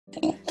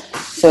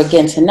So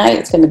again, tonight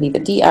it's going to be the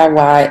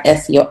DIY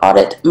SEO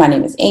audit. My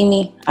name is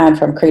Amy. I'm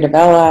from Creative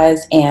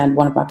Allies, and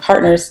one of my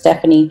partners,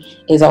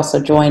 Stephanie, is also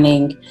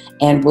joining,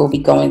 and we'll be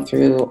going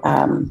through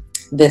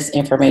this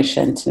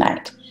information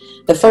tonight.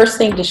 The first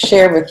thing to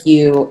share with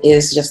you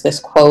is just this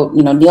quote.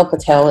 You know, Neil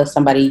Patel is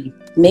somebody you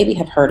maybe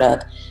have heard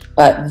of,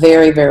 but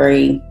very,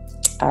 very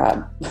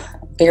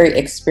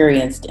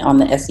experienced on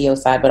the SEO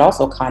side, but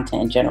also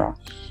content in general.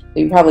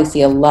 You probably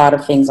see a lot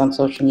of things on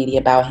social media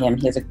about him.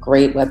 He has a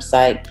great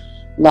website,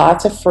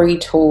 lots of free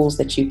tools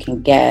that you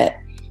can get,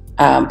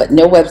 but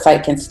no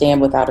website can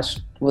stand without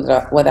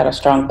a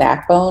strong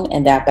backbone,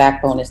 and that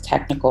backbone is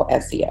technical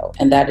SEO,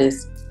 and that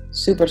is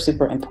super,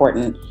 super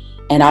important.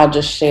 And I'll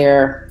just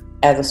share,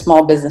 as a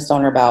small business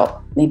owner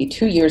about maybe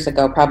 2 years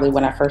ago, probably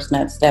when I first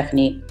met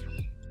Stephanie,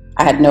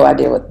 I had no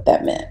idea what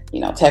that meant.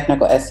 You know,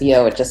 technical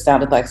SEO, it just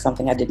sounded like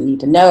something I didn't need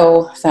to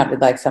know,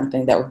 sounded like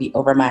something that would be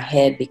over my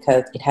head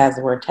because it has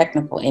the word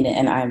technical in it,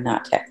 and I am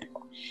not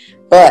technical.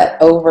 But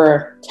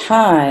over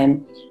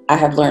time, I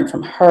have learned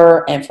from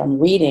her and from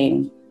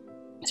reading,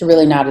 it's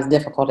really not as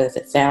difficult as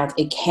it sounds.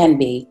 It can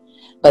be,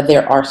 but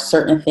there are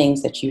certain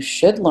things that you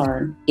should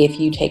learn if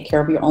you take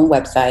care of your own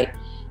website,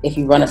 if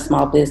you run a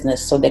small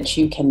business, so that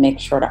you can make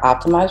sure to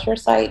optimize your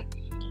site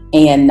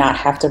and not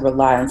have to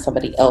rely on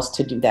somebody else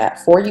to do that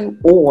for you,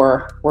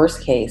 or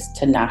worst case,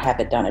 to not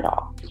have it done at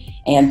all.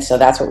 And so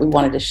that's what we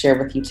wanted to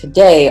share with you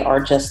today, are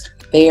just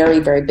very,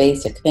 very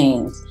basic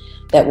things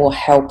that will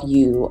help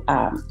you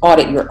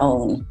audit your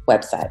own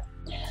website.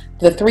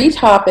 The 3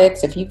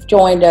 topics, if you've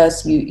joined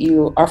us,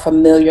 you are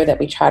familiar that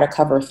we try to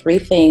cover 3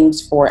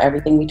 things for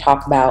everything we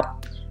talk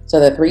about. So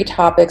the 3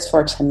 topics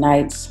for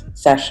tonight's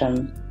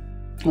session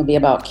will be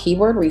about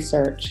keyword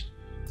research,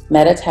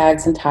 meta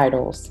tags and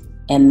titles,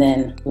 and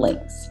then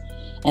links.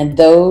 And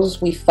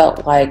those we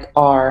felt like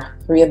are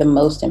 3 of the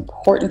most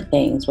important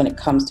things when it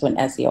comes to an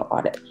SEO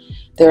audit.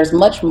 There's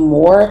much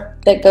more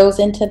that goes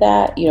into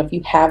that. You know, if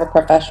you have a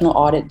professional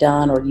audit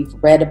done, or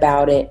you've read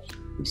about it,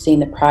 you've seen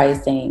the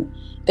pricing,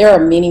 there are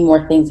many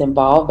more things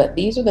involved, but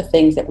these are the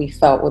things that we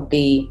felt would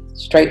be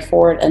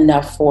straightforward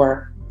enough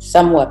for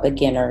somewhat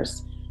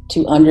beginners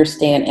to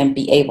understand and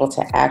be able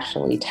to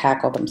actually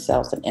tackle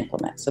themselves and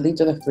implement. So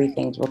these are the 3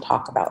 things we'll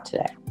talk about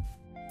today.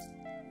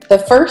 The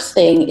first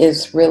thing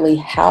is really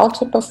how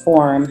to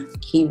perform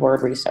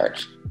keyword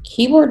research.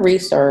 Keyword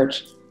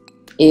research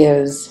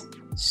is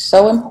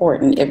so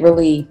important.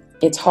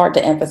 It's hard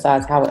to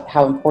emphasize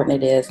how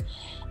important it is,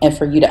 and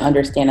for you to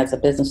understand as a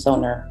business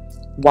owner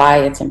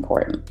why it's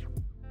important.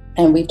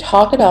 And we've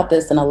talked about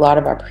this in a lot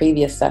of our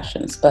previous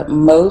sessions, but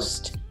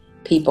most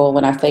people,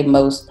 when I say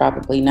most,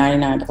 probably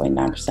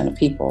 99.9% of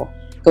people,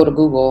 go to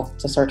Google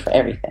to search for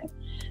everything.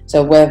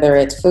 So whether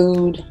it's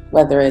food,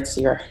 whether it's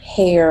your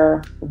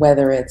hair,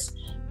 whether it's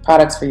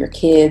products for your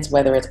kids,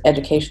 whether it's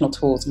educational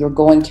tools, you're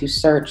going to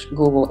search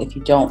Google if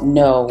you don't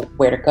know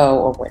where to go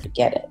or where to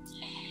get it.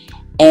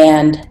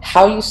 And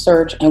how you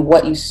search and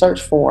what you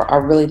search for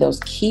are really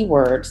those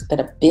keywords that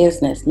a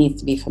business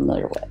needs to be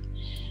familiar with.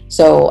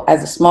 So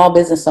as a small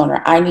business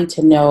owner, I need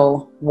to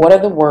know, what are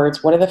the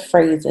words, what are the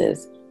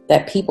phrases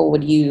that people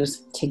would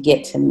use to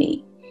get to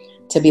me,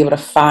 to be able to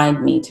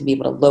find me, to be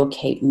able to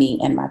locate me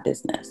and my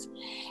business.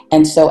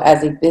 And so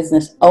as a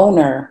business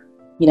owner,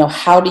 you know,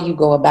 how do you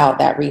go about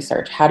that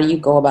research? How do you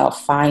go about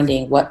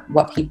finding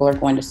what people are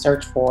going to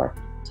search for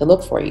to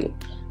look for you?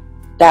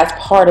 That's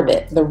part of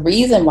it. The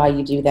reason why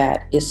you do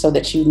that is so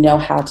that you know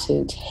how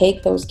to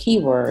take those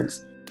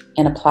keywords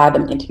and apply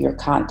them into your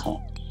content.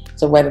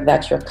 So whether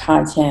that's your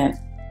content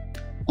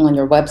on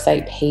your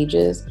website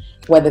pages,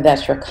 whether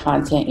that's your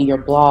content in your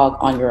blog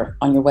on your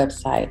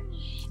website.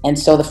 And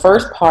so the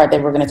first part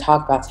that we're going to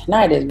talk about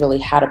tonight is really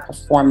how to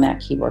perform that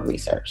keyword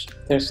research.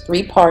 There's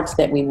 3 parts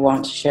that we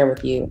want to share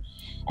with you,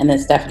 and then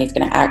Stephanie's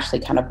going to actually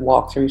kind of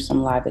walk through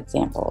some live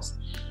examples.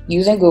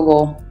 Using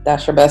Google,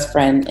 that's your best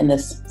friend in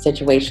this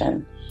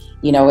situation.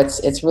 You know,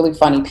 it's really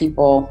funny.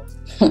 People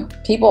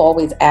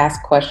always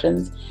ask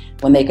questions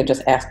when they could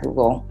just ask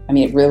Google. I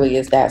mean, it really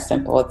is that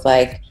simple. It's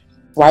like,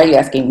 why are you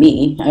asking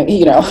me?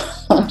 You know,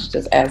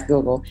 just ask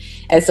Google.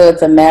 And so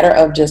it's a matter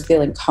of just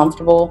feeling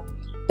comfortable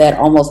that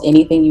almost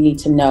anything you need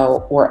to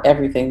know, or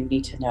everything you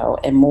need to know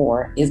and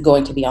more, is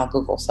going to be on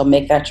Google. So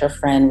make that your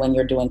friend when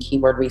you're doing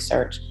keyword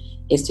research,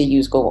 is to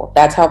use Google.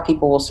 That's how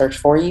people will search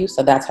for you.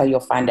 So that's how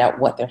you'll find out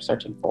what they're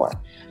searching for.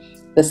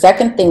 The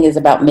second thing is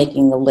about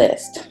making a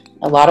list.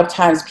 A lot of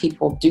times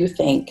people do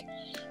think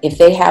if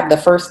they have the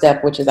first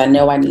step, which is I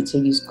know I need to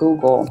use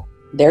Google,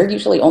 they're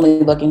usually only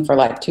looking for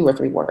like 2 or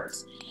 3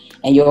 words.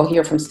 And you'll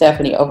hear from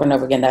Stephanie over and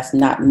over again, that's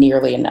not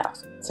nearly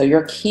enough. So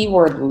your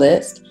keyword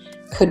list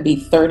could be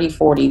 30,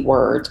 40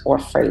 words or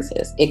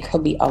phrases. It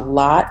could be a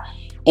lot,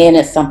 and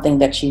it's something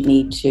that you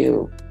need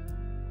to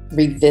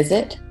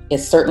revisit.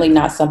 It's certainly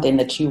not something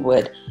that you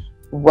would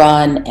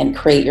run and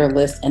create your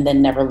list and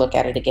then never look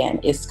at it again.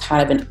 It's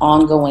kind of an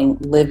ongoing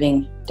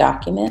living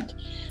document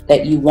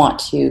that you want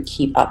to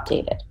keep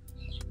updated.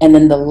 And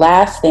then the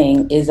last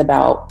thing is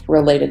about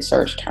related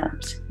search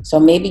terms. So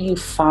maybe you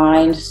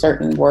find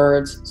certain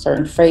words,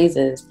 certain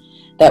phrases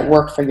that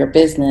work for your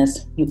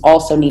business, you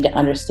also need to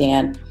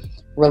understand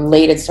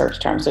related search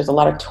terms. There's a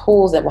lot of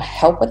tools that will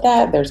help with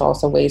that. There's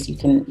also ways you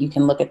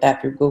can look at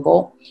that through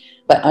Google.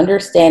 But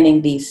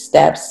understanding these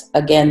steps,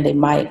 again, they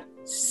might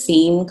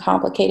seem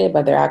complicated,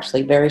 but they're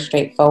actually very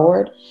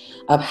straightforward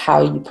of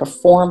how you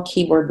perform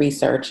keyword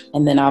research.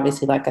 And then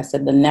obviously, like I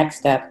said, the next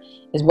step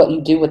is what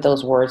you do with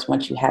those words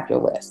once you have your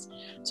list.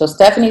 So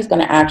Stephanie's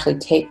going to actually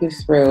take you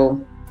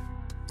through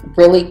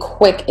really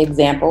quick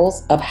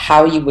examples of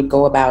how you would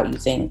go about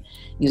using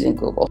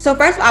Google. So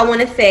first of all, I want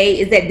to say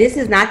is that this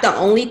is not the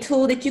only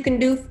tool that you can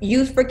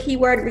use for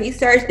keyword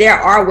research. There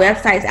are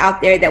websites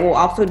out there that will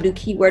also do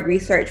keyword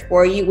research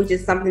for you, which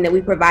is something that we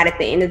provide at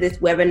the end of this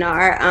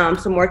webinar,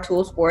 some more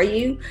tools for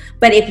you.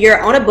 But if you're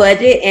on a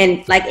budget,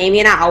 and like Amy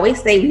and I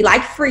always say, we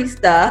like free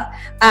stuff,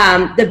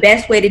 the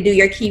best way to do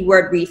your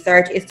keyword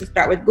research is to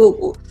start with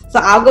Google. So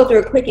I'll go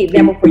through a quick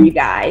example for you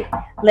guys.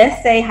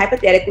 Let's say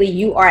hypothetically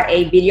you are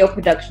a video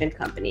production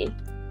company.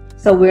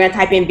 So we're going to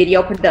type in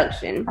video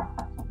production.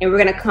 And we're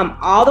going to come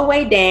all the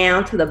way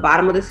down to the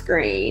bottom of the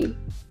screen.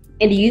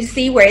 And do you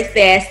see where it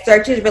says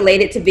searches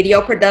related to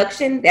video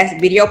production?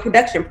 That's video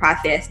production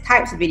process,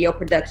 types of video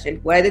production.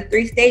 What are the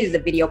 3 stages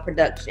of video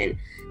production?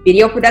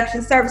 Video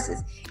production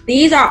services.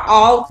 These are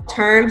all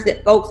terms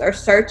that folks are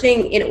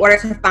searching in order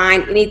to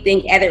find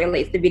anything as it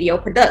relates to video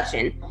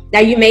production. Now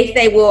you may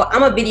say, well,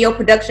 I'm a video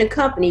production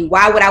company.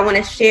 Why would I want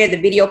to share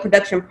the video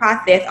production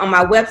process on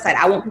my website?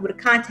 I want people to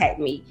contact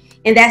me.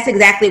 And that's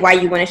exactly why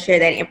you want to share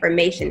that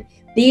information.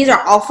 These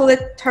are also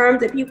the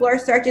terms that people are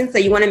searching, so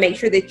you want to make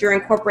sure that you're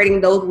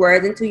incorporating those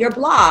words into your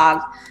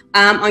blogs,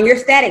 on your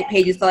static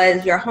pages, so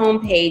as your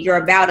home page, your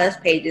About Us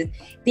pages.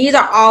 These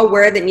are all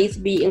words that need to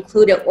be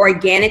included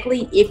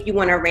organically if you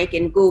want to rank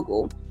in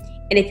Google.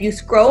 And if you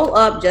scroll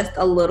up just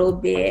a little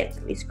bit,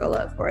 let me scroll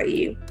up for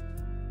you.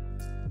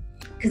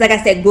 Because like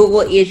I said,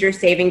 Google is your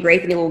saving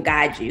grace and it will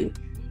guide you.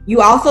 You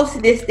also see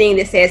this thing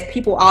that says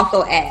people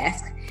also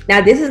ask. Now,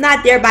 this is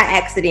not there by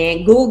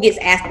accident. Google gets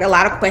asked a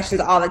lot of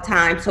questions all the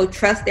time, so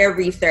trust their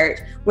research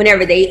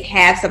whenever they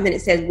have something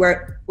that says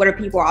what are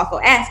people also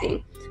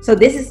asking. So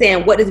this is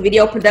saying, what does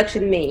video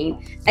production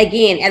mean?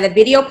 Again, as a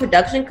video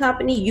production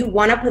company, you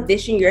want to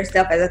position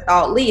yourself as a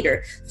thought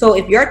leader. So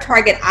if your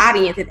target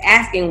audience is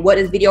asking, what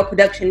does video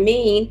production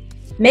mean?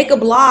 Make a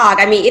blog.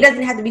 I mean, it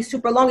doesn't have to be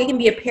super long. It can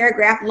be a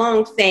paragraph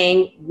long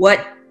saying,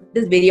 what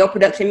does video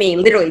production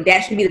mean? Literally, that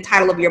should be the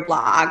title of your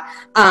blog.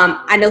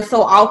 I know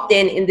so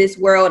often in this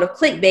world of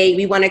clickbait,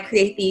 we want to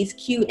create these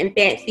cute and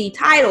fancy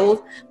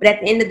titles, but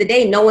at the end of the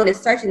day, no one is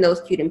searching those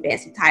cute and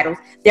fancy titles.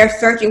 They're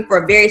searching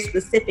for very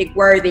specific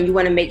words, and you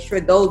want to make sure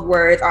those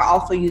words are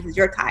also used as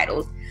your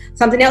titles.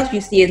 Something else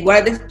you see is,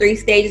 what are the 3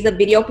 stages of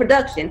video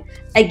production?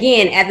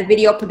 Again, as a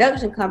video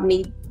production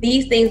company,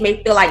 these things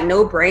may feel like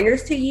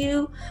no-brainers to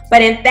you,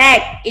 but in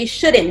fact, it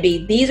shouldn't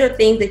be. These are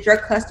things that your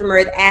customer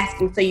is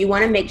asking, so you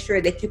want to make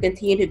sure that you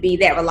continue to be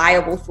that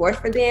reliable source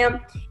for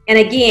them. And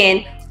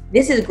again,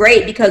 this is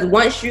great because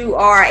once you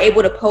are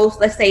able to post,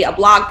 let's say, a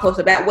blog post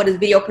about what does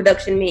video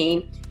production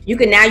mean, you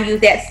can now use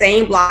that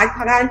same blog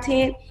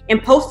content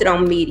and post it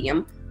on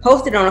Medium,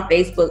 post it on a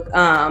Facebook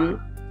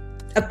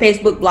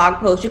blog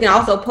post. You can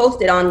also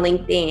post it on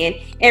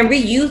LinkedIn and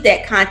reuse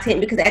that content,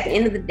 because at the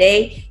end of the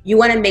day, you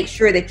want to make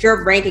sure that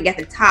you're ranking at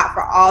the top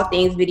for all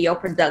things video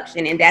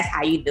production, and that's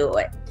how you do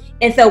it.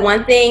 And so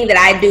one thing that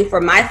I do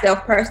for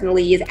myself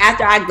personally is,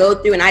 after I go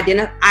through and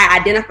I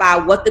identify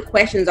what the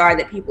questions are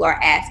that people are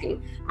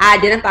asking, I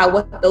identify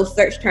what those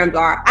search terms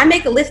are, I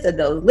make a list of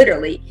those,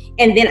 literally.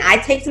 And then I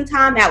take some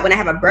time out when I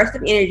have a burst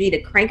of energy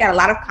to crank out a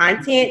lot of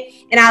content,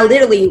 and I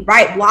literally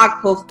write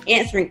blog posts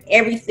answering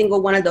every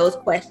single one of those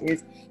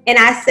questions. And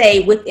I say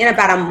within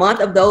about a month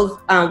of those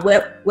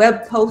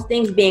web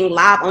postings being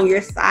live on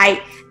your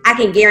site, I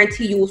can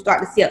guarantee you will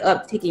start to see an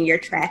uptick in your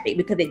traffic,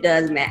 because it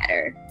does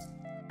matter.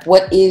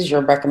 What is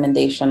your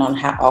recommendation on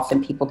how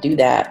often people do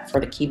that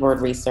for the keyword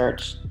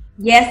research?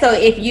 Yeah, so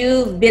if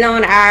you've been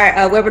on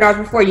our webinars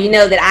before, you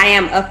know that I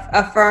am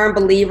a firm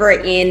believer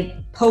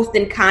in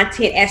posting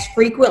content as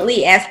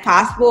frequently as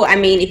possible. I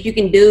mean, if you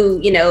can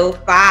do, 3 to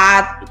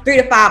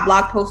 5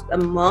 blog posts a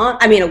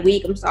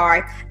week,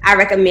 I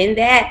recommend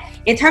that.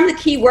 In terms of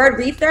keyword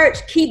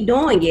research, keep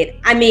doing it.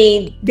 I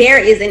mean, there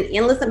is an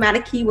endless amount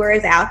of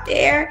keywords out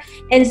there.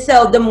 And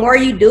so the more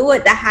you do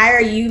it, the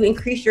higher you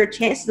increase your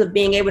chances of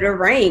being able to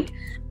rank.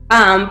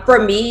 For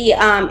me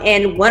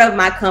and one of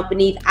my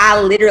companies, I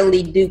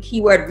literally do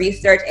keyword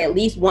research at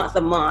least once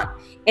a month.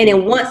 And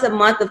in once a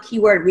month of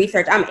keyword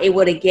research, I'm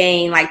able to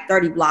gain like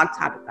 30 blog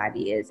topic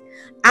ideas.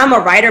 I'm a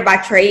writer by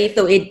trade,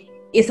 so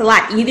it's a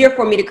lot easier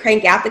for me to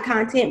crank out the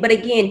content. But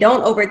again,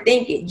 don't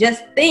overthink it.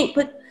 Just think,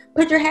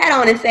 put your hat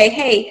on and say,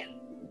 hey,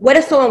 what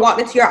if someone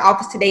walked into your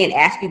office today and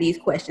asked you these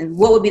questions?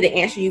 What would be the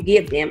answer you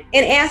give them?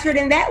 And answer it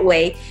in that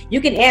way. You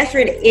can answer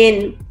it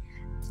in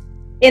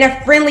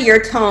a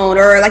friendlier tone,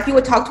 or like you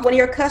would talk to one of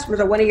your customers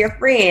or one of your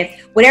friends.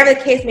 Whatever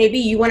the case may be,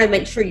 you want to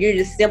make sure you're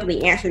just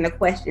simply answering the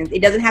questions.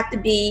 It doesn't have to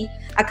be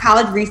a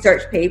college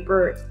research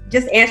paper.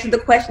 Just answer the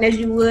question as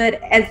you would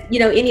as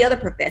any other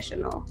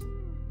professional.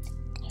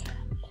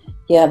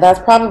 Yeah, that's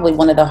probably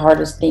one of the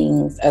hardest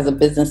things as a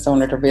business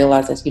owner to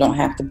realize is you don't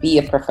have to be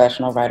a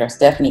professional writer.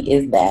 Stephanie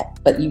is that,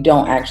 but you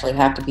don't actually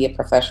have to be a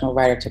professional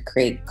writer to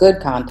create good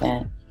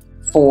content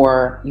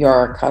for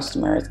your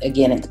customers.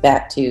 Again, it's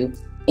back to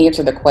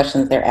answer the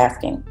questions they're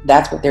asking.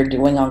 That's what they're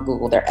doing on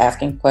Google. They're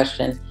asking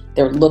questions.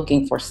 They're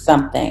looking for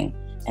something.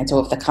 And so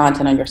if the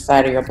content on your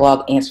site or your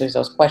blog answers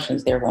those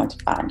questions, they're going to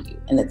find you.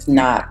 And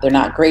they're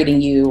not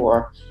grading you,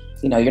 or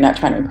you're not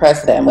trying to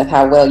impress them with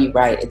how well you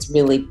write. It's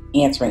really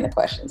answering the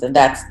questions. And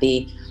that's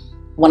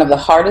one of the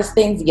hardest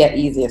things, yet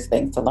easiest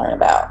things to learn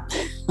about.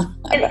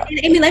 And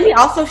Amy, let me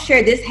also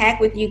share this hack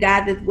with you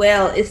guys as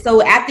well. Is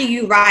so after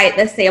you write,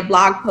 let's say, a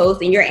blog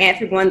post and you're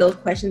answering one of those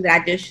questions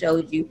that I just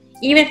showed you,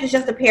 even if it's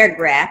just a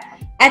paragraph,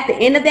 at the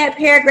end of that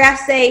paragraph,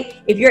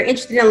 say, if you're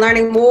interested in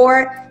learning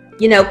more,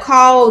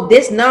 call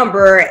this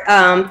number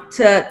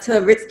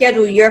to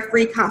schedule your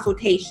free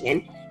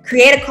consultation.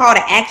 Create a call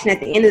to action at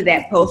the end of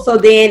that post. So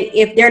then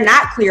if they're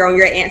not clear on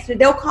your answer,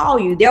 they'll call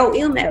you, they'll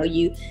email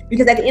you,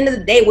 because at the end of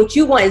the day, what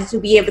you want is to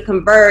be able to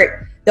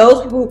convert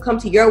those people who come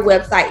to your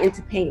website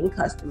into paying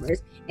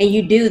customers. And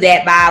you do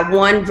that by,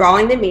 one,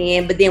 drawing them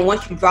in, but then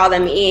once you draw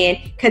them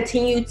in,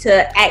 continue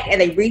to act as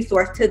a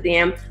resource to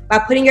them by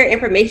putting your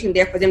information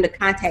there for them to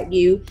contact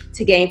you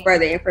to gain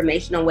further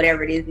information on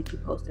whatever it is that you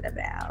posted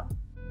about.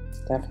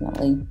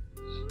 Definitely.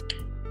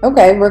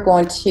 Okay, we're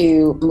going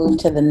to move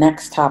to the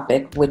next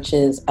topic, which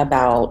is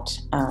about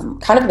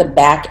kind of the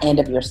back end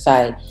of your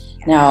site.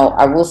 Now,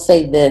 I will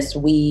say this,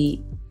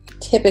 we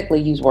typically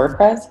use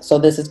WordPress, so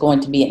this is going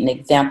to be an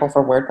example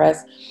for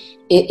WordPress.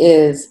 It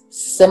is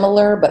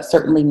similar, but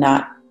certainly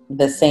not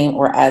the same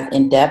or as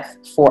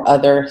in-depth for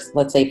others.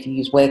 Let's say if you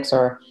use Wix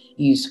or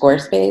you use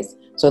Squarespace.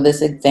 So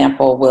this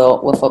example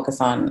will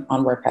focus on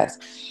WordPress.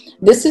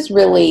 This is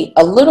really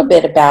a little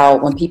bit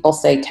about when people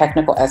say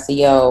technical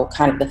SEO,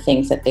 kind of the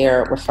things that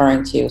they're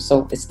referring to.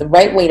 So it's the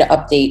right way to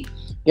update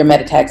your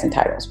meta tags and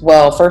titles.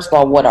 Well, first of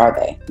all, what are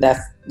they? That's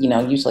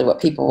usually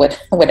what people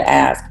would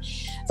ask.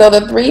 So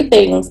the three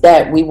things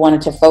that we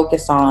wanted to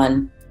focus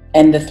on,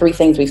 and the three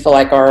things we feel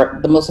like are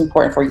the most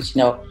important for you to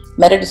know: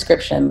 meta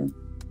description,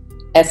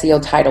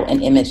 SEO title,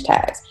 and image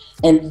tags.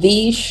 And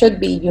these should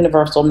be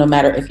universal no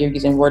matter if you're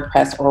using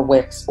WordPress or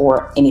Wix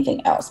or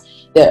anything else.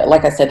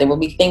 Like I said, there will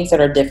be things that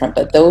are different,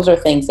 but those are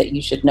things that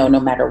you should know no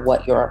matter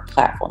what your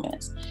platform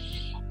is.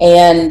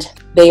 And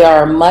they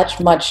are much,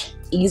 much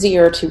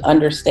easier to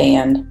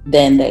understand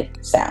than they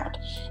sound.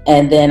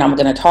 And then I'm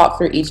going to talk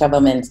through each of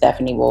them, and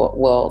Stephanie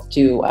will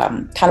do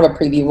kind of a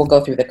preview. We'll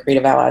go through the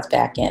Creative Allies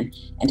backend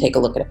and take a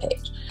look at a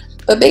page.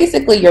 But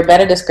basically, your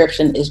meta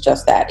description is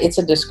just that. It's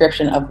a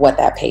description of what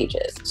that page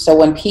is. So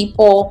when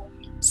people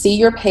see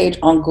your page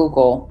on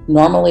Google,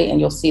 normally, and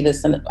you'll see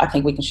this, I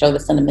think we can show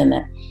this in a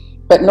minute,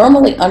 but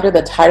normally under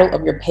the title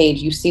of your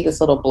page, you see this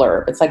little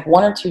blurb. It's like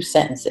 1 or 2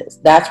 sentences.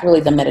 That's really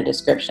the meta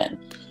description.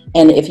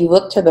 And if you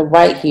look to the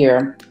right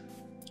here,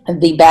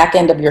 the back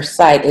end of your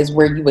site is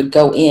where you would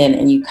go in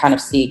and you kind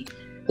of see,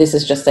 this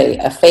is just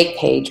a fake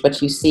page,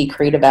 but you see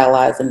Creative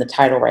Allies in the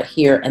title right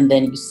here, and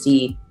then you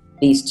see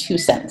these 2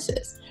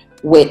 sentences,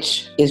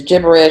 which is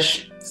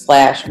gibberish /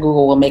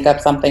 Google will make up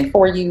something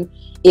for you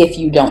if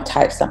you don't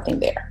type something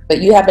there.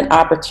 But you have an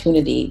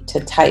opportunity to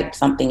type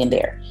something in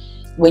there.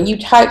 When you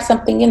type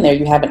something in there,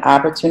 you have an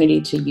opportunity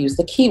to use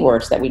the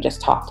keywords that we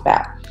just talked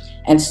about.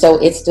 And so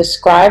it's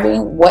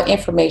describing what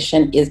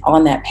information is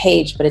on that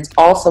page, but it's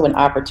also an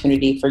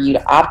opportunity for you to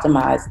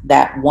optimize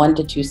that 1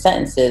 to 2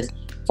 sentences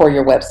for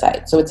your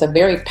website. So it's a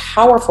very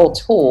powerful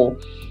tool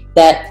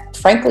that,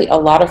 frankly, a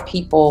lot of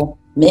people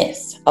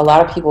miss. A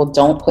lot of people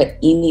don't put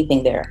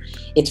anything there.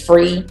 It's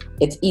free,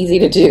 it's easy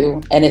to do,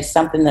 and it's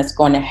something that's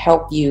going to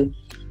help you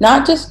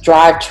not just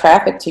drive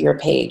traffic to your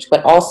page,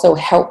 but also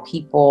help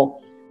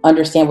people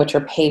understand what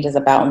your page is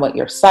about and what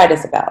your site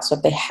is about. So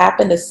if they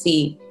happen to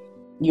see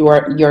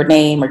your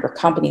name or your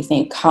company's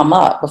name come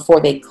up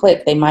before they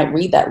click, they might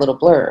read that little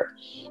blurb.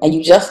 And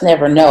you just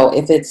never know.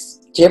 If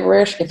it's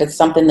gibberish, if it's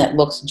something that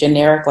looks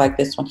generic like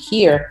this one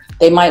here,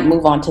 they might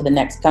move on to the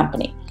next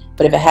company.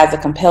 But if it has a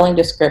compelling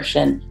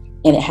description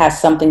and it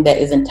has something that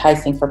is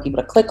enticing for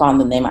people to click on,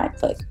 then they might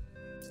click.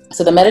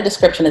 So the meta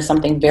description is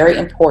something very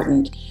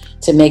important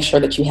to make sure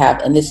that you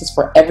have, and this is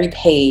for every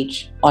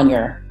page on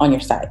your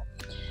site.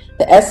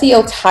 The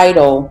SEO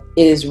title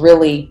is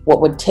really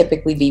what would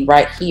typically be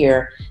right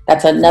here.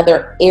 That's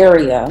another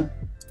area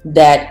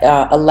that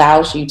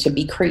allows you to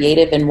be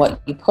creative in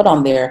what you put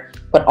on there,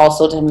 but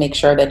also to make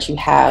sure that you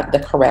have the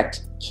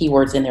correct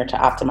keywords in there to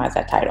optimize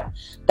that title.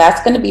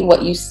 That's going to be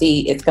what you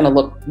see. It's going to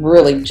look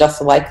really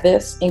just like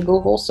this in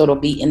Google. So it'll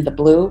be in the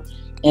blue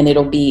and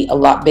it'll be a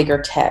lot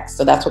bigger text.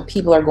 So that's what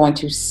people are going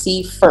to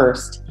see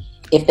first.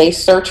 If they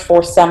search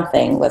for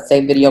something, let's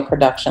say video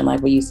production,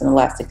 like we used in the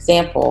last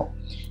example,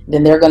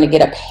 then they're going to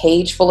get a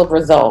page full of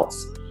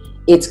results.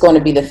 It's going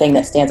to be the thing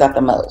that stands out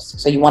the most.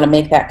 So you want to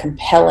make that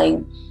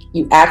compelling.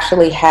 You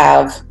actually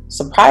have,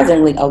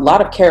 surprisingly, a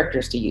lot of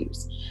characters to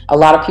use. A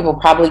lot of people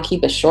probably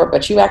keep it short,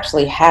 but you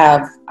actually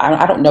have,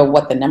 I don't know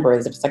what the number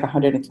is, if it's like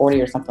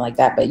 140 or something like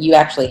that, but you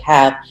actually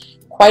have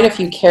quite a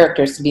few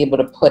characters to be able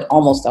to put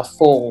almost a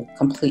full,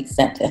 complete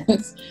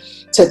sentence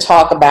to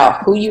talk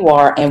about who you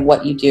are and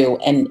what you do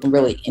and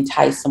really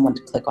entice someone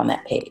to click on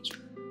that page.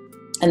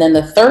 And then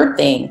the third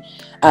thing,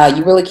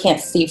 you really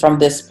can't see from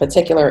this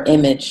particular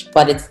image,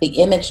 but it's the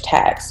image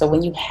tag. So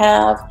when you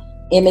have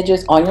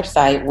images on your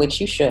site,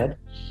 which you should,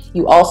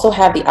 you also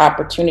have the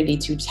opportunity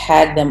to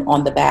tag them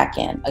on the back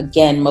end.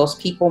 Again, most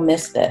people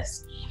miss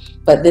this,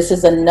 but this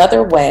is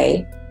another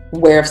way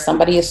where if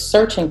somebody is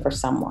searching for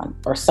someone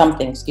or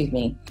something, excuse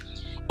me,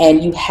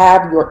 and you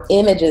have your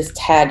images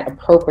tagged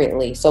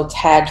appropriately, so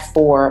tagged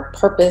for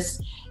purpose,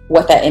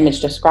 what that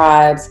image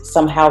describes,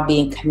 somehow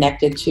being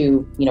connected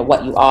to,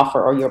 what you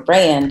offer or your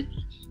brand,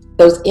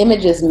 those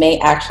images may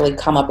actually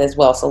come up as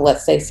well. So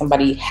let's say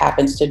somebody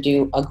happens to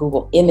do a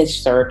Google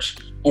image search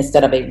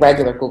instead of a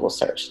regular Google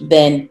search,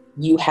 then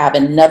you have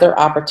another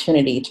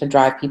opportunity to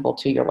drive people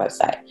to your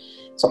website.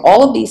 So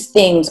all of these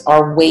things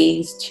are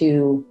ways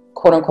to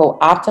quote unquote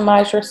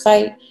optimize your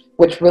site,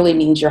 which really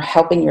means you're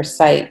helping your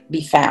site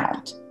be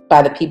found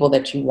by the people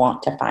that you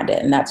want to find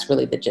it. And that's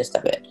really the gist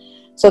of it.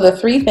 So the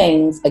three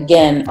things,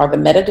 again, are the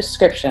meta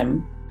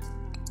description,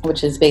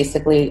 which is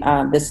basically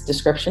this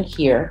description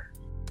here,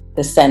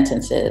 the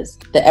sentences.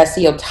 The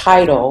SEO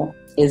title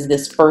is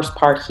this first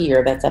part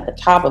here that's at the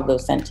top of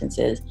those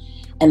sentences.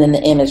 And then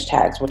the image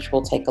tags, which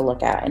we'll take a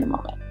look at in a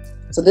moment.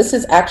 So this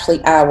is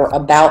actually our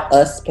About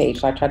Us page.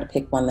 So I tried to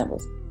pick one that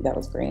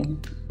was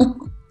green.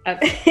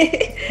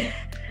 Okay.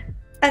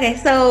 Okay,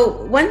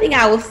 so one thing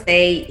I will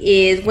say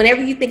is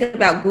whenever you think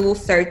about Google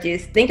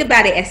searches, think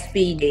about it as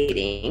speed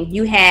dating.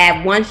 You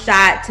have one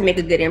shot to make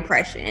a good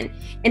impression.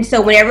 And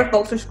so whenever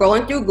folks are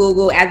scrolling through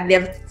Google, as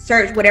they've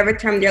searched whatever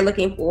term they're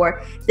looking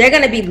for, they're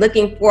going to be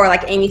looking for,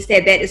 like Amy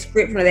said, that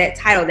description or that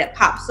title that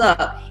pops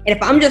up. And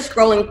if I'm just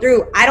scrolling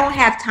through, I don't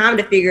have time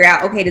to figure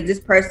out, okay, does this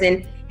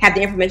person have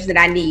the information that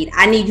I need?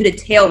 I need you to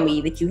tell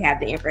me that you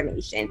have the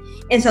information.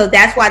 And so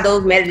that's why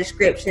those meta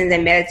descriptions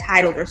and meta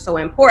titles are so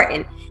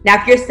important. Now,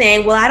 if you're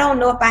saying, well, I don't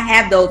know if I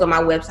have those on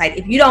my website,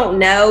 if you don't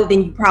know,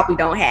 then you probably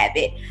don't have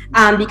it.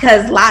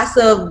 Because lots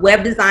of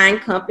web design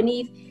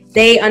companies,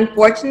 they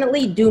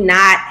unfortunately do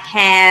not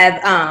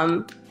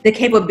have the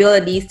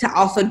capabilities to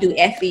also do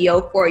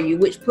SEO for you,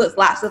 which puts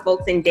lots of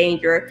folks in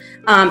danger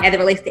as it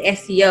relates to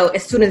SEO.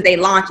 As soon as they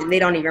launch it, they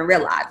don't even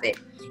realize it.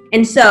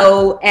 And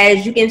so,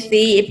 as you can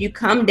see, if you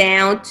come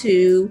down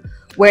to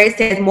where it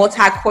says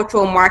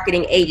multicultural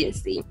marketing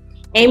agency,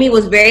 Amy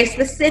was very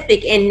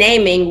specific in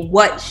naming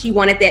what she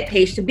wanted that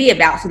page to be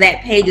about. So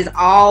that page is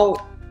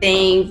all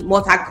things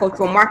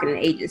multicultural marketing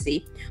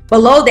agency.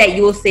 Below that,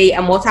 you will see a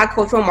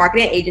multicultural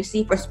marketing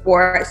agency for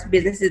sports,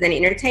 businesses, and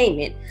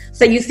entertainment.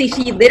 So you see,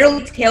 she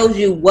literally tells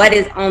you what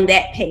is on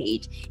that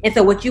page. And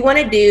so what you want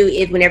to do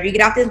is whenever you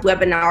get off this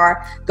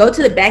webinar, go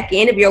to the back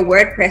end of your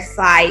WordPress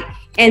site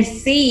and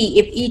see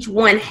if each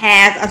one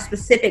has a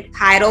specific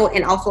title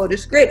and also a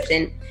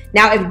description.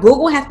 Now, if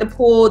Google has to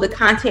pull the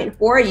content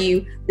for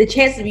you, the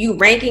chances of you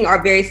ranking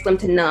are very slim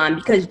to none,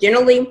 because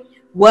generally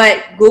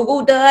what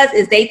Google does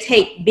is they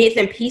take bits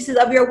and pieces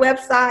of your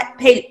website,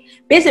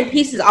 bits and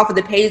pieces off of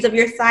the pages of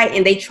your site,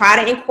 and they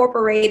try to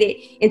incorporate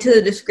it into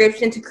the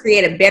description to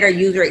create a better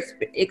user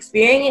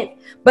experience,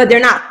 but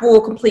they're not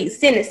full, complete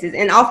sentences.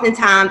 And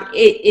oftentimes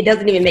it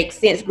doesn't even make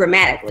sense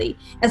grammatically.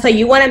 And so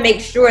you want to make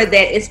sure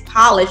that it's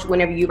polished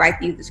whenever you write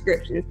these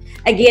descriptions.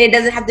 Again, it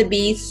doesn't have to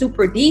be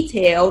super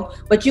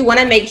detailed, but you want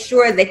to make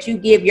sure that you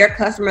give your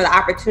customer the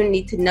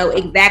opportunity to know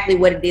exactly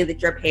what it is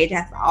that your page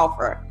has to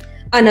offer.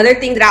 Another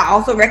thing that I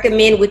also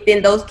recommend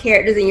within those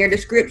characters in your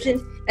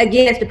descriptions,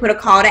 again, is to put a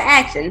call to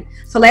action.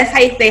 So let's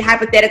say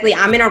hypothetically,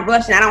 I'm in a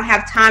rush and I don't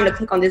have time to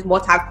click on this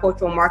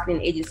multicultural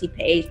marketing agency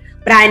page,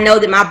 but I know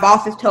that my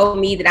boss has told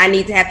me that I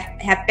need to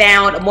have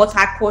found a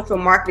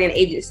multicultural marketing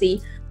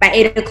agency by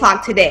 8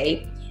 o'clock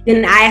today.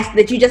 Then I ask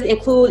that you just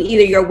include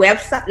either your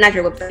website, not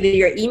your website, either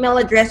your email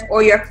address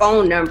or your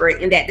phone number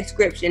in that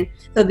description.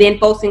 So then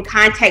folks can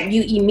contact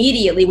you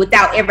immediately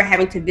without ever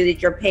having to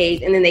visit your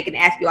page, and then they can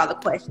ask you all the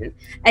questions.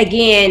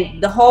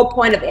 Again, the whole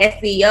point of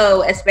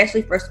SEO,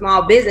 especially for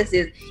small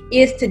businesses,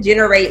 is to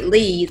generate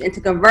leads and to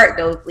convert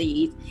those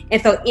leads.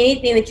 And so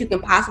anything that you can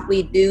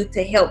possibly do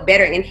to help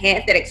better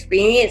enhance that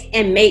experience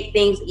and make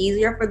things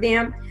easier for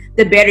them,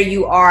 the better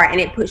you are, and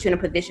it puts you in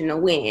a position to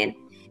win.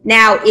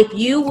 Now, if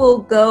you will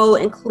go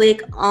and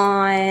click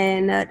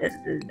on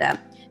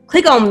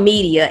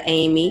media,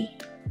 Amy,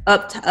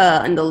 up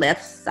to, on the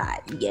left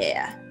side,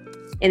 yeah,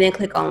 and then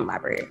click on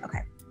library.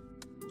 Okay,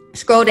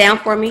 scroll down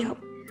for me.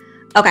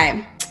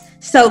 Okay,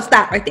 so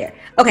stop right there.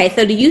 Okay,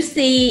 so do you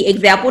see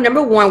example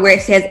number 1 where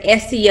it says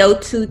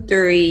SEO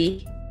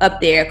 23 up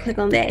there? Click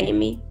on that,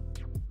 Amy.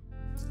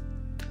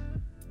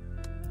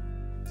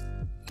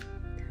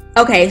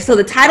 Okay, so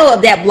the title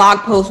of that blog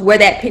post where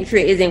that picture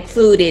is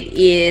included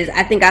is,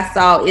 I think I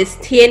saw, is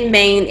 10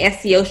 main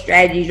SEO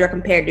strategies your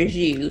competitors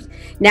use.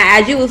 Now,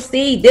 as you will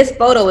see, this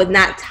photo is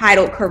not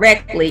titled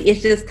correctly.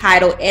 It's just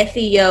titled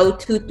SEO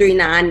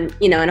 239,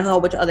 and a whole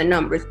bunch of other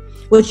numbers.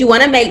 What you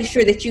want to make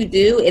sure that you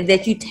do is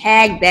that you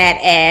tag that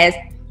as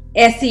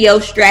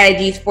SEO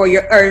strategies for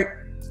your,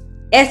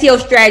 SEO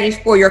strategies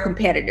for your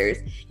competitors.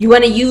 You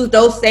want to use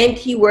those same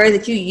keywords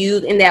that you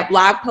use in that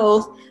blog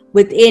post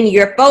within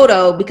your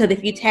photo, because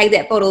if you tag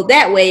that photo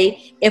that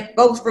way, if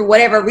folks for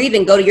whatever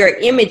reason go to your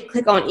image,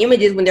 click on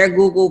images when they're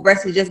Google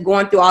versus just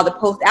going through all the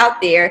posts out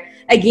there,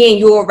 again,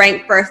 you will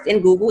rank first in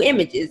Google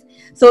images.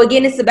 So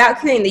again, it's about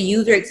creating the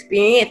user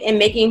experience and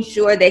making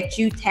sure that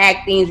you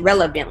tag things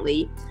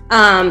relevantly.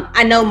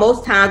 I know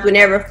most times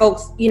whenever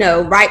folks,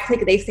 right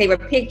click, they save a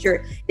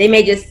picture, they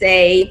may just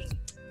say,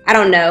 I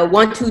don't know,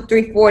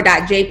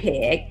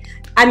 1234.jpg.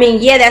 I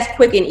mean, yeah, that's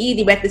quick and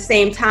easy, but at the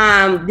same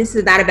time, this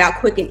is not about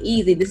quick and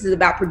easy. This is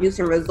about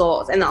producing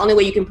results. And the only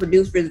way you can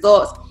produce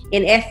results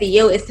in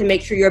SEO is to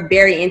make sure you're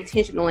very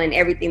intentional in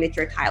everything that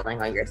you're titling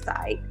on your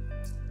site.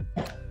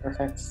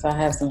 Perfect. So I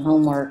have some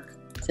homework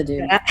to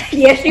do.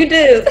 Yes, you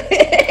do.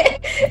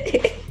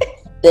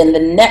 Then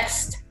the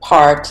next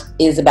part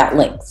is about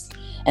links.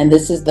 And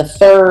this is the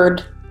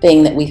third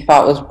thing that we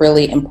thought was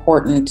really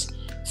important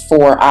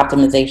for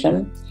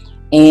optimization.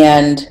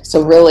 And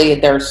so really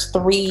there's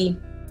three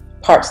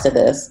parts to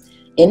this: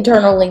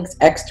 internal links,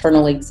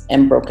 external links,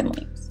 and broken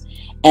links.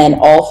 And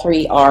all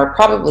three are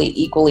probably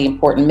equally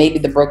important. Maybe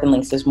the broken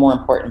links is more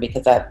important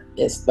because that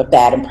is a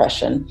bad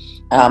impression.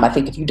 I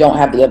think if you don't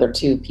have the other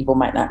two, people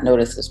might not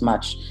notice as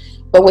much.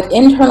 But with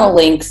internal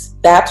links,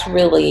 that's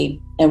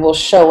really, and we'll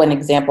show an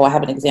example. I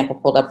have an example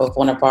pulled up of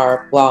one of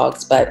our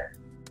blogs, but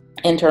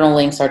internal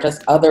links are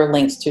just other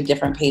links to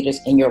different pages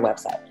in your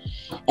website.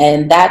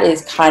 And that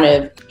is kind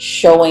of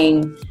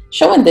showing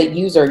the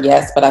user,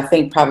 yes, but I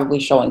think probably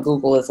showing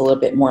Google is a little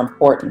bit more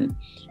important,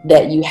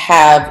 that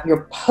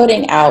you're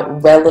putting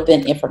out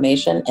relevant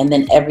information and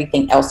then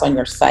everything else on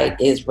your site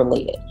is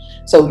related.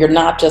 So you're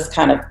not just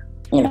kind of,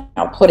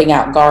 putting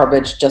out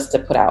garbage just to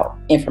put out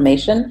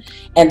information.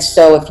 And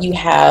so if you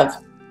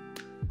have,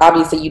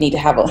 obviously you need to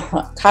have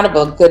a kind of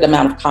a good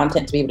amount of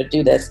content to be able to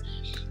do this.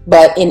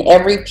 But in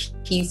every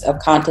piece of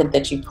content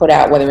that you put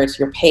out, whether it's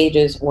your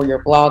pages or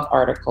your blog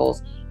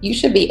articles, you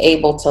should be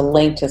able to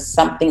link to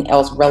something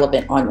else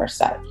relevant on your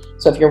site.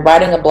 So if you're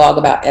writing a blog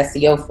about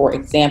SEO, for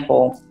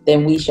example,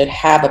 then we should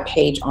have a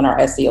page on our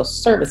SEO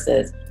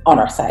services on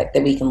our site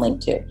that we can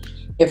link to.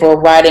 If we're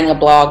writing a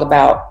blog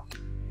about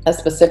a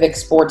specific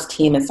sports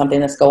team and something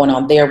that's going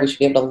on there, we should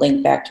be able to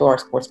link back to our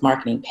sports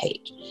marketing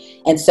page.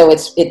 And so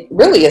it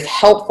really is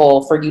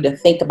helpful for you to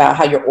think about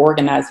how you're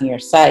organizing your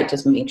site,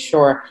 just to make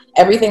sure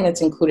everything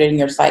that's included in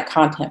your site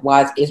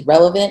content-wise is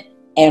relevant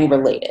and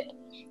related.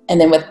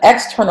 And then with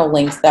external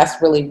links,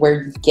 that's really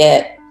where you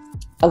get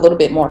a little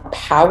bit more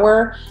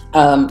power.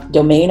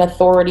 Domain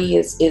authority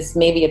is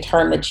maybe a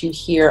term that you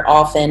hear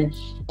often,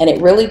 and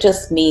it really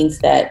just means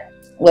that,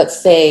 let's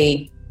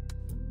say,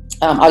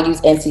 I'll use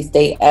NC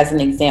State as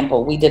an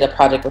example. We did a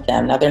project with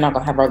them. Now they're not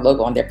going to have our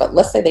logo on there, but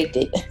let's say they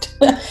didn't.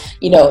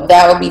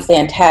 That would be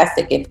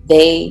fantastic if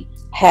they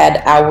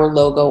had our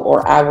logo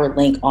or our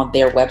link on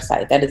their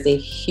website. That is a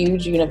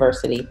huge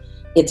university.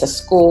 It's a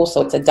school, so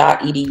it's a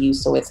 .edu,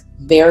 so it's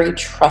very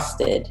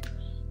trusted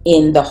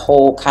in the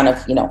whole kind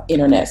of,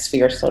 internet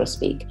sphere, so to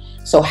speak.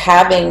 So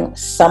having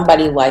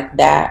somebody like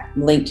that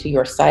linked to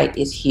your site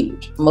is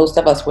huge. Most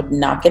of us would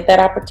not get that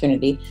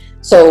opportunity.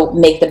 So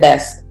make the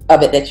best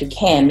of it that you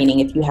can,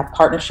 meaning if you have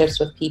partnerships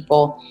with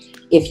people,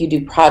 if you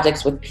do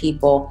projects with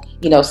people,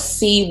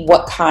 see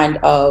what kind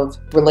of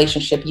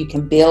relationship you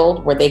can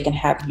build where they can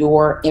have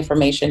your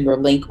information, your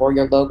link or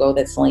your logo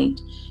that's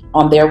linked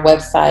on their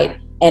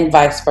website, and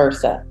vice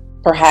versa.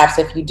 Perhaps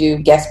if you do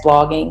guest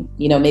blogging,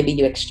 maybe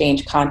you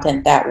exchange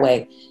content that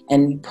way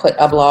and you put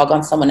a blog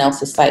on someone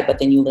else's site, but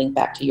then you link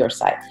back to your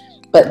site.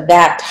 But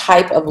that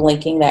type of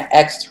linking, that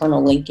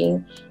external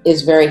linking,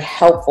 is very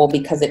helpful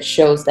because it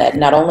shows that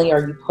not only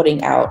are you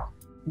putting out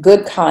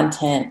good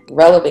content,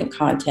 relevant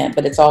content,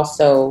 but it's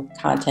also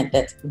content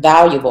that's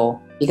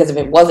valuable, because if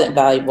it wasn't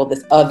valuable,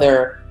 this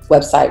other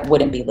website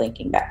wouldn't be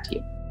linking back to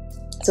you.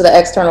 So the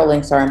external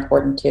links are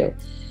important too.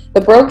 The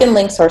broken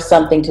links are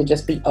something to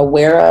just be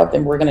aware of,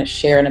 and we're going to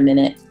share in a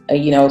minute, a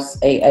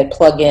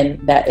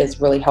plugin that is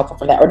really helpful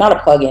for that. Or not a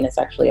plugin, it's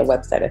actually a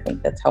website, I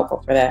think, that's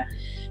helpful for that.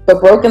 But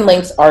broken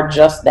links are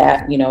just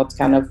that, it's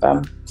kind of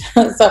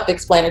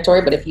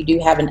self-explanatory, but if you do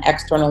have an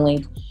external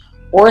link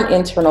or an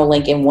internal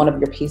link in one of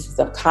your pieces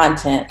of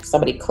content,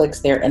 somebody clicks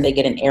there and they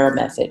get an error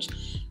message.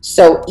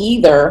 So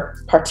either,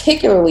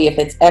 particularly if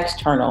it's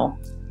external,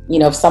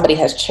 if somebody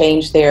has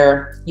changed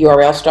their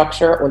URL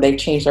structure or they've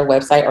changed their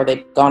website or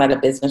they've gone out of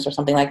business or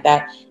something like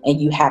that, and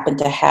you happen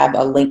to have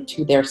a link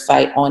to their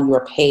site on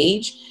your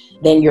page,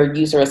 then your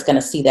user is going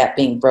to see that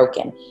being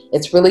broken.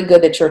 It's really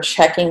good that you're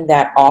checking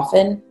that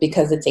often,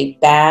 because it's a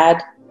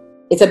bad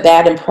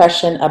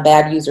impression, a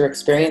bad user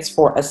experience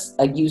for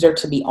a user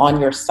to be on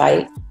your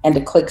site and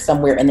to click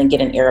somewhere and then get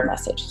an error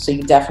message. So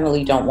you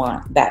definitely don't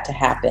want that to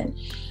happen.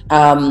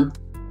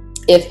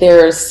 If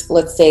there's,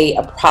 let's say,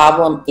 a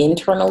problem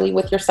internally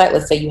with your site,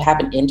 let's say you have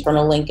an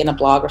internal link in a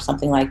blog or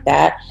something like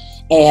that,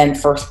 and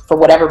for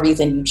whatever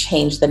reason you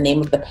change the name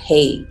of the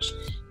page,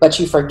 but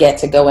you forget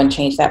to go and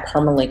change that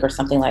permalink or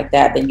something like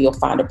that, then you'll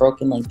find a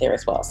broken link there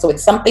as well. So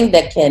it's something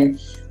that can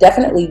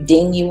definitely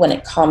ding you when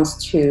it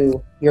comes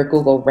to your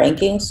Google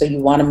ranking. So you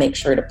want to make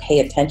sure to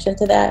pay attention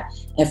to that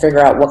and figure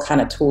out what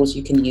kind of tools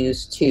you can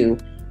use to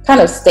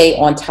kind of stay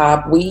on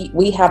top.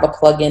 We have a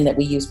plugin that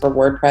we use for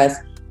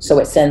WordPress, so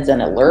it sends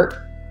an alert.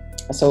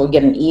 So we'll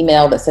get an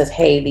email that says,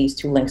 hey, these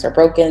 2 links are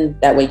broken.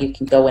 That way you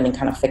can go in and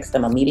kind of fix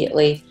them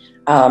immediately.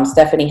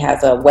 Stephanie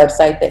has a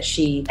website that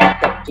she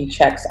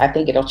checks. I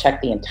think it'll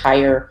check the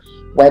entire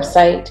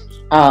website,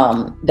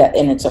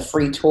 and it's a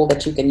free tool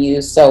that you can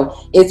use.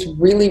 So it's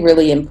really,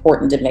 really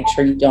important to make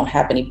sure you don't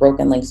have any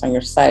broken links on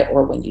your site,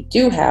 or when you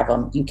do have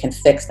them, you can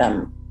fix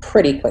them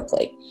pretty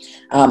quickly.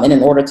 And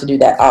in order to do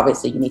that,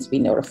 obviously, you need to be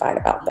notified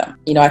about them.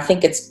 I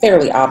think it's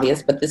fairly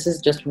obvious, but this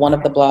is just one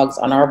of the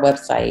blogs on our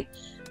website,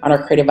 on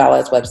our Creative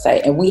Allies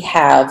website. And we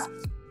have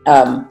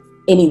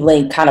any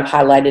link kind of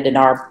highlighted in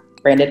our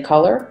branded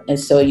color. And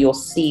so you'll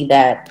see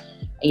that,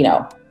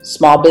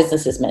 small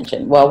business is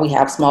mentioned. Well, we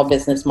have small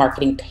business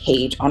marketing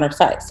page on our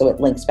site, so it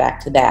links back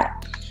to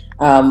that.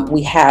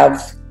 We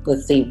have,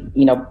 let's see,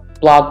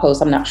 blog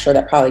posts. I'm not sure,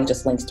 that probably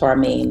just links to our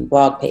main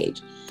blog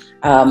page.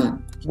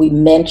 We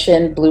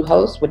mentioned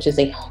Bluehost, which is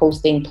a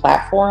hosting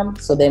platform.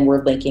 So then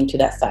we're linking to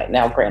that site.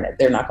 Now, granted,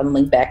 they're not going to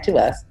link back to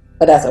us,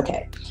 but that's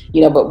okay.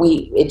 But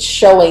it's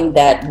showing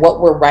that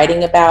what we're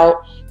writing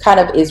about kind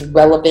of is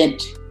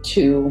relevant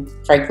to,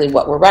 frankly,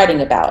 what we're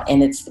writing about.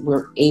 And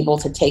we're able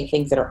to take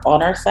things that are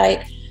on our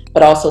site,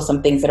 but also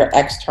some things that are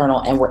external,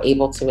 and we're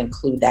able to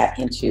include that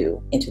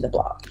into the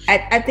blog.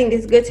 I think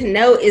it's good to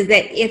know is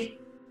that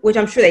which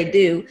I'm sure they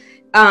do,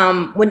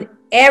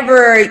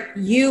 whenever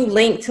you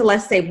link to,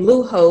 let's say,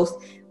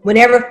 Bluehost,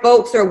 whenever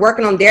folks are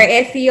working on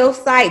their SEO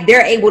site,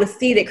 they're able to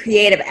see that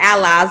Creative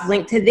Allies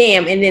link to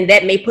them, and then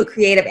that may put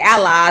Creative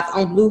Allies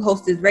on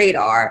Bluehost's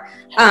radar.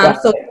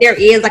 So if there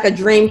is like a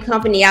dream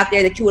company out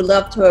there that you would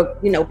love to,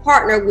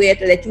 partner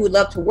with, or that you would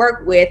love to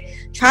work with,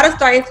 try to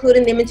start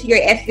including them into your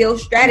SEO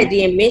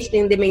strategy and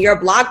mentioning them in your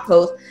blog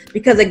post.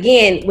 Because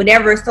again,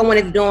 whenever someone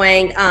is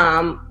doing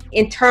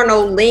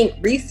internal link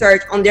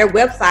research on their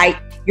website,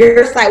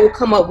 your site will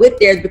come up with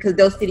theirs because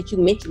they'll see that you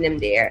mention them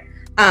there.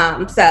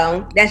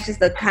 So that's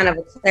just a kind of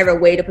a clever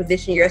way to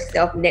position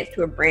yourself next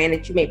to a brand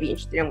that you may be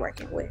interested in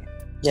working with.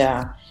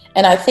 Yeah.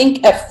 And I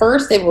think at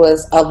first it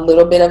was a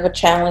little bit of a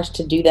challenge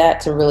to do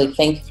that, to really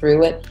think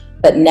through it.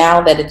 But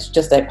now that it's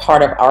just a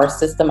part of our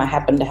system, I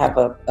happen to have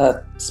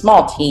a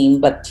small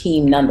team, but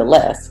team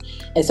nonetheless.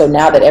 And so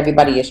now that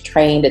everybody is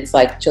trained, it's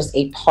like just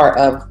a part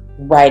of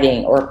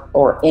writing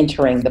or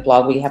entering the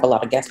blog. We have a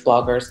lot of guest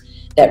bloggers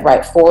that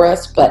write for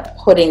us, but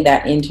putting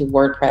that into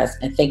WordPress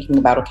and thinking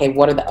about, okay,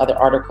 what are the other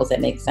articles that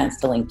make sense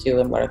to link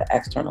to, and what are the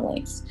external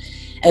links?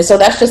 And so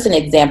that's just an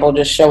example,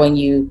 just showing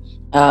you,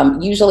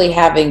 usually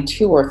having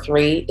 2 or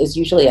 3 is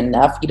usually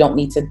enough. You don't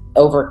need to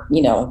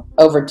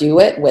overdo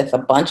it with a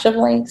bunch of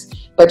links,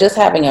 but just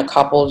having a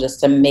couple just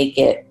to make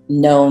it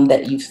known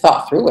that you've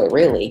thought through it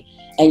really,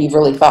 and you've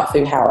really thought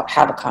through how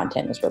the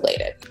content is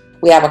related.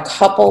 We have a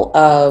couple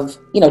of,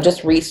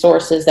 just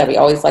resources that we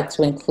always like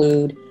to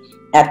include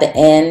at the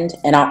end.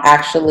 And I'll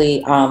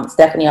actually,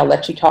 Stephanie, I'll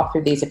let you talk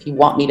through these. If you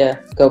want me to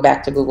go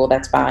back to Google,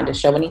 that's fine, to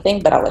show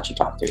anything, but I'll let you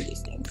talk through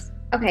these things.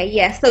 Okay,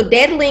 yeah. So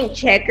dead link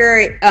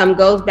checker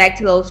goes back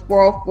to those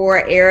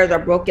 404 errors or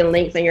broken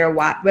links on your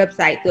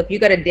website. So if you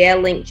go to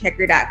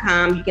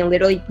deadlinkchecker.com, you can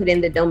literally put in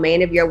the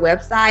domain of your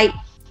website,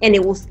 and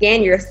it will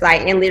scan your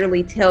site and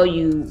literally tell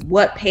you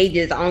what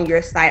pages on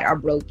your site are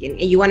broken.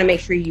 And you want to make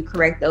sure you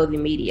correct those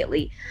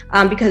immediately.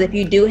 Because if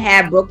you do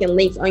have broken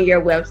links on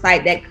your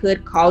website, that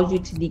could cause you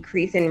to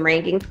decrease in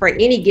rankings for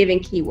any given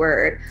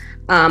keyword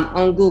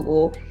on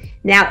Google.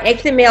 Now,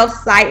 XML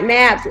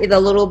sitemaps is a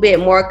little bit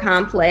more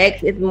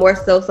complex. It's more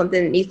so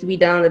something that needs to be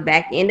done on the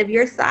back end of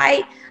your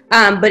site.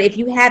 But if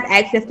you have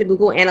access to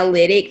Google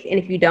Analytics, and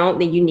if you don't,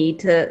 then you need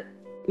to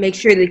make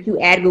sure that you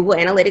add Google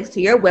Analytics to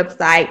your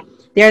website.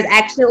 There's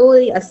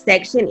actually a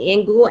section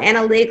in Google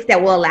Analytics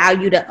that will allow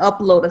you to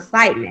upload a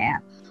sitemap.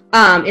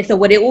 And so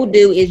what it will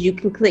do is you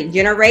can click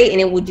generate,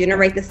 and it will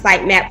generate the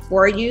sitemap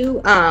for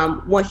you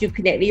once you've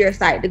connected your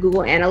site to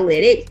Google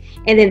Analytics,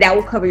 and then that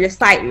will cover your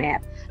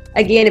sitemap.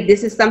 Again, if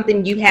this is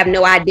something you have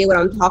no idea what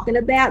I'm talking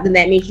about, then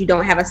that means you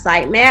don't have a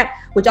sitemap,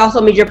 which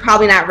also means you're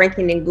probably not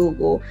ranking in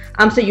Google.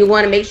 So you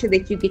want to make sure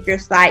that you get your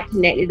site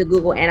connected to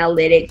Google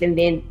Analytics and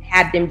then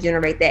have them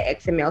generate that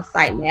XML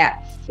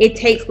sitemap. It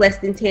takes less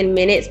than 10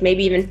 minutes,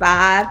 maybe even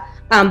 5,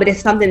 but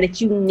it's something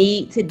that you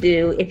need to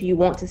do if you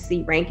want to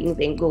see rankings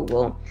in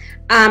Google.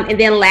 And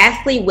then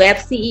lastly, Web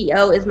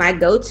CEO is my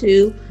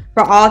go-to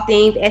for all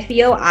things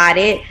SEO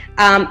audit.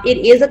 It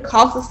is a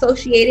cost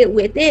associated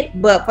with it,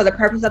 but for the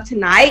purpose of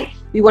tonight,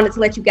 we wanted to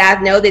let you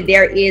guys know that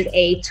there is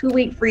a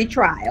 2-week free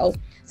trial.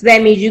 So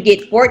that means you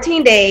get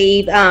 14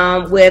 days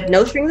with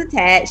no strings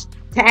attached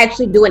to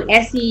actually do an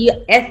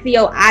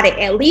SEO audit,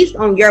 at least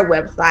on your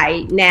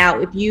website. Now,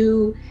 if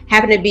you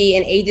happen to be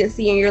an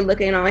agency and you're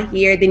looking on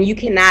here, then you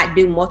cannot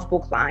do multiple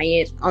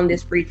clients on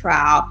this free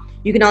trial.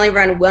 you can only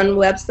run one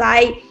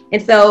website.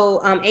 And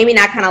so Amy and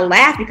I kind of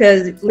laughed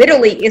because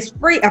literally it's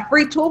a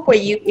free tool for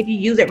you if you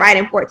use it right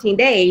in 14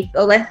 days.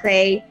 So let's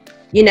say,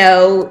 you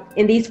know,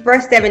 in these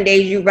first 7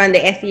 days, you run the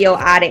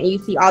SEO audit and you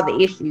see all the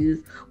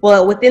issues.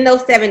 Well, within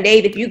those 7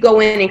 days, if you go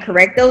in and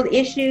correct those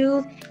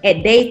issues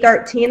at day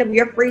 13 of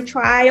your free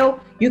trial,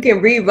 you can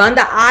rerun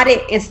the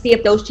audit and see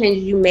if those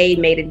changes you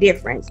made a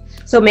difference.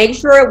 So make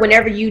sure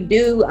whenever you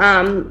do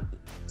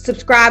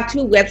subscribe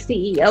to Web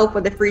CEO for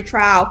the free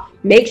trial,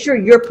 make sure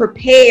you're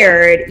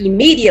prepared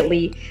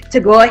immediately to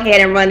go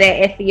ahead and run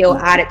that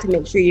SEO audit to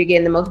make sure you're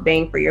getting the most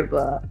bang for your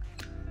buck.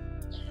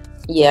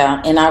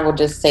 Yeah, and I will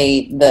just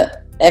say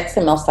the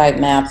XML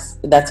sitemaps,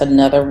 that's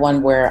another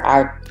one where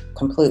I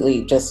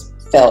completely just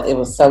felt it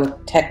was so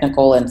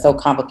technical and so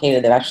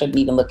complicated that I shouldn't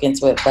even look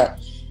into it. But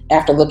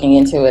after looking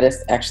into it,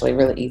 it's actually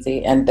really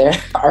easy. And there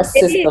are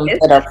systems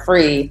that are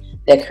free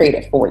that create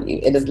it for you.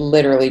 It is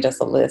literally just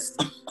a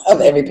list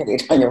of every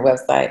page on your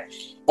website,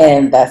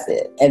 and that's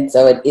it. And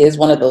so it is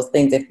one of those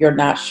things, if you're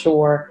not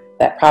sure,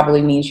 that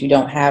probably means you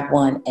don't have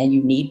one and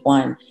you need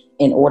one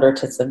in order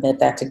to submit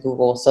that to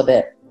Google, so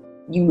that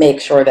you make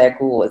sure that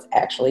Google is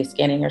actually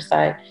scanning your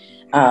site.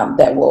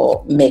 That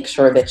will make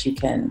sure that you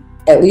can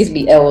at least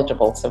be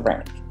eligible to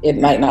rank. It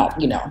might not,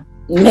 you know,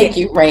 make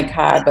you rank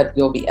high, but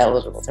you'll be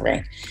eligible to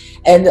rank.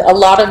 And a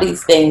lot of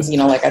these things, you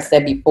know, like I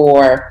said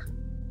before,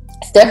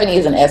 Stephanie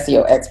is an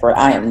SEO expert.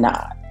 I am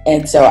not.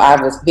 And so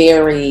I was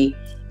very,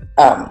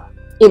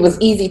 it was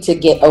easy to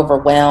get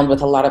overwhelmed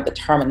with a lot of the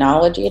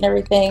terminology and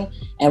everything.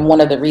 And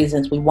one of the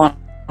reasons we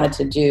wanted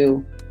to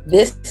do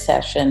this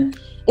session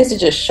is to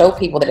just show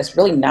people that it's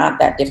really not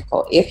that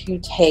difficult. If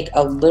you take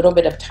a little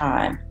bit of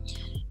time,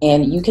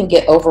 and you can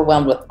get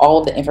overwhelmed with all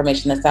of the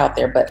information that's out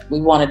there, but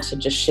we wanted to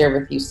just share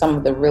with you some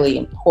of the really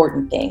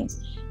important things.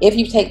 If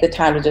you take the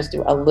time to just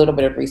do a little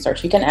bit of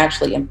research, you can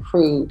actually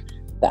improve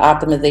the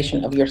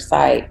optimization of your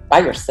site by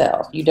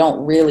yourself. You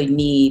don't really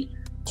need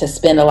to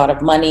spend a lot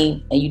of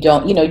money, and you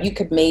don't, you know, you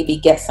could maybe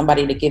get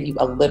somebody to give you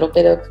a little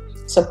bit of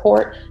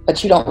support,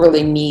 but you don't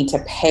really need to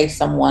pay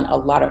someone a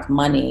lot of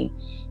money,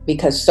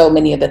 because so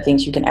many of the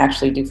things you can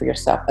actually do for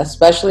yourself,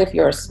 especially if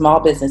you're a small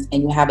business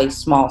and you have a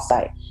small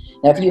site.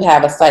 Now, if you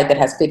have a site that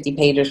has 50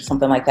 pages or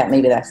something like that,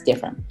 maybe that's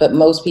different. But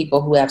most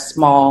people who have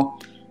small,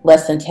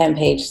 less than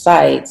 10-page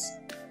sites,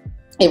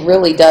 it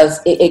really does,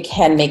 it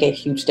can make a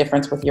huge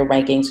difference with your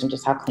rankings and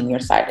just how clean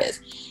your site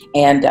is.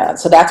 And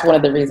so that's one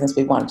of the reasons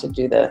we wanted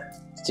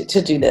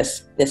to do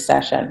this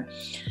session.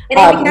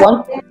 And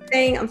one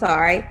thing, I'm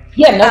sorry.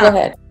 Yeah, no, go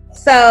ahead.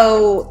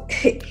 So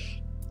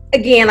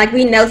again, like,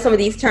 we know some of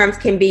these terms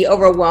can be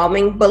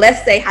overwhelming, but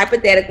let's say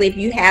hypothetically, if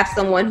you have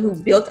someone who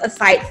built a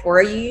site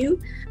for you,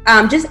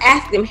 just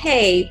ask them,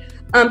 hey,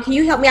 can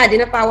you help me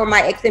identify where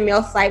my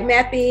XML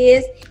sitemap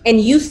is? And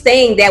you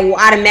saying that will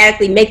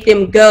automatically make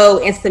them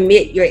go and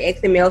submit your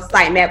XML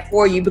sitemap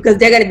for you, because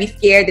they're going to be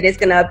scared that it's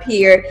going to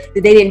appear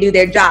that they didn't do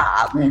their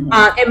job. Mm-hmm.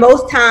 And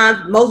most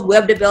times, most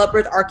web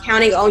developers are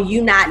counting on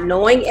you not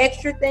knowing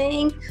extra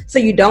things, so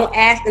you don't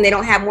ask and they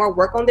don't have more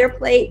work on their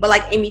plate. But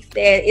like Amy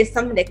said, it's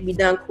something that can be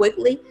done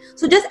quickly.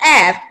 So just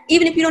ask,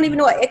 even if you don't even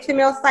know what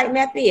XML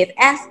sitemap is,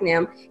 ask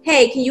them,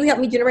 hey, can you help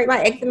me generate my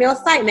XML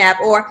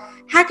sitemap? Or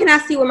how can I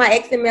see where my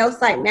XML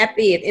sitemap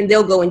is? And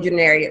they'll go and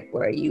generate it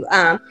for you.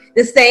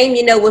 The same,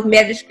 you know, with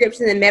meta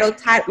description and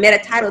meta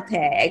title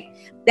tag.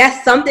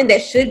 That's something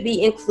that should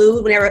be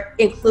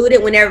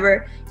included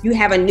whenever you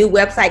have a new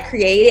website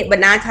created, but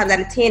 9 times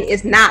out of 10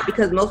 it's not,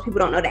 because most people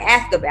don't know to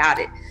ask about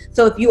it.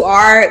 So if you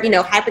are, you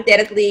know,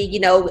 hypothetically, you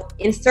know,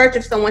 in search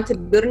of someone to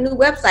build a new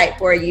website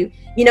for you,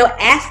 you know,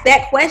 ask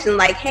that question,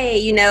 like, hey,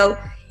 you know,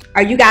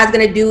 are you guys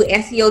going to do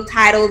SEO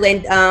titles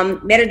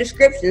and meta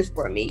descriptions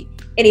for me?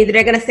 And either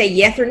they're going to say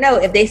yes or no.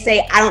 If they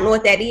say, I don't know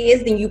what that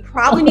is, then you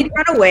probably need to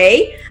run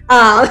away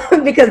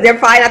because they're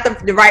probably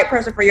not the right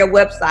person for your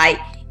website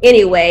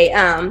anyway.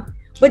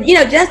 But, you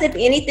know, just if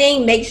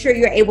anything, make sure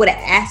you're able to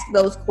ask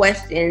those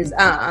questions.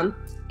 And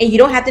you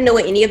don't have to know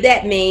what any of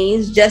that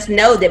means. Just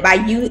know that by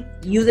you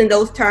using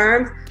those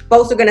terms,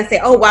 folks are going to say,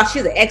 oh, wow,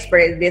 she's an expert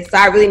at this, so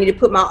I really need to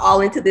put my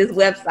all into this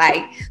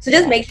website. So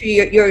just make sure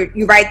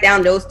you write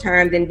down those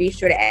terms, and be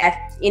sure to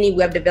ask any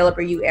web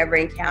developer you ever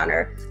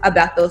encounter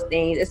about those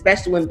things,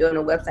 especially when building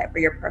a website for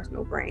your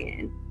personal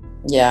brand.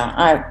 Yeah,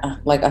 I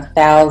like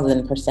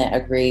 1,000%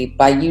 agree.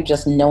 By you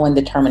just knowing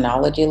the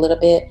terminology a little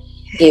bit,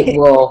 it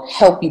will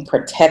help you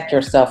protect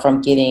yourself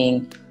from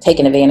getting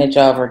taken advantage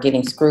of or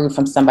getting screwed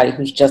from somebody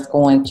who's just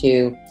going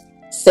to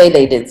say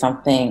they did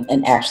something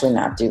and actually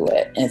not do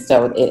it. And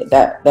so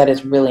that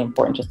is really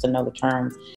important, just to know the terms.